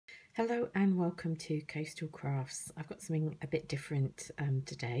Hello and welcome to Coastal Crafts. I've got something a bit different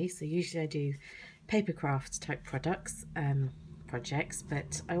today. So usually I do paper crafts type projects,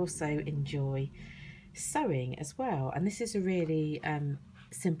 but I also enjoy sewing as well. And this is a really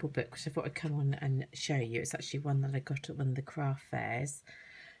simple book which I thought I'd come on and show you. It's actually one that I got at one of the craft fairs.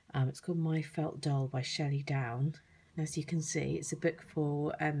 It's called My Felt Doll by Shelly Down. And as you can see, it's a book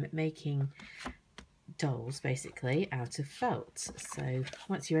for making dolls basically out of felt. So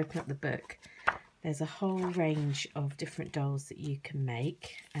once you open up the book, there's a whole range of different dolls that you can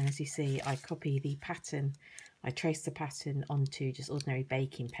make, and as you see, I copy the pattern, I trace the pattern onto just ordinary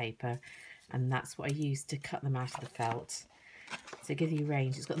baking paper, and that's what I use to cut them out of the felt. So it gives you a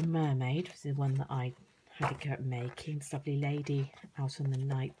range. It's got the mermaid, which is the one that I had a go at making. This lovely lady out on the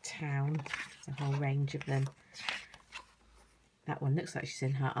night town. There's a whole range of them. That one looks like she's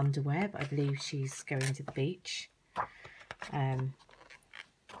in her underwear, but I believe she's going to the beach. As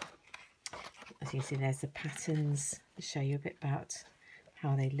you can see, there's the patterns to show you a bit about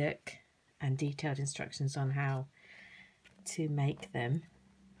how they look and detailed instructions on how to make them.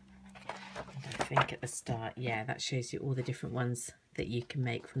 And I think at the start, yeah, that shows you all the different ones that you can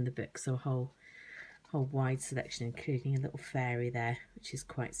make from the book. So a whole wide selection, including a little fairy there, which is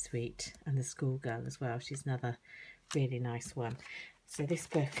quite sweet, and the schoolgirl as well. She's another really nice one. So this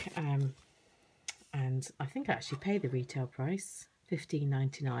book, and I think I actually paid the retail price,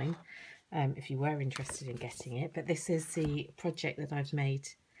 $15.99, if you were interested in getting it. But this is the project that I've made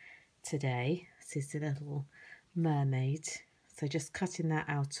today. This is the little mermaid. So just cutting that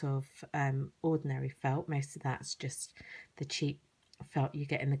out of ordinary felt. Most of that's just the cheap felt you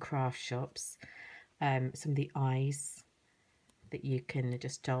get in the craft shops. Some of the eyes that you can,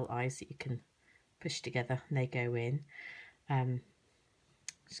 just doll eyes that you can push together and they go in.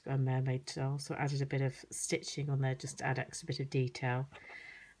 Just got a mermaid doll, so I added a bit of stitching on there just to add extra bit of detail,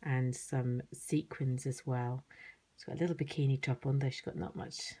 and some sequins as well. She's got a little bikini top on, though she's got not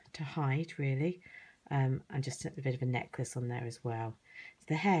much to hide really, and just a bit of a necklace on there as well. So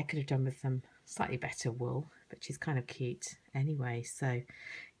the hair could have done with some slightly better wool, but she's kind of cute anyway. So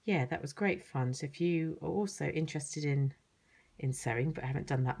yeah, that was great fun. So if you are also interested in sewing but haven't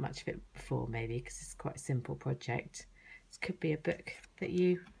done that much of it before, maybe because it's quite a simple project, this could be a book that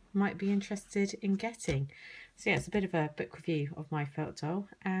you might be interested in getting. So yeah, it's a bit of a book review of my felt doll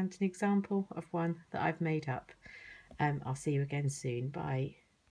and an example of one that I've made up. I'll see you again soon. Bye.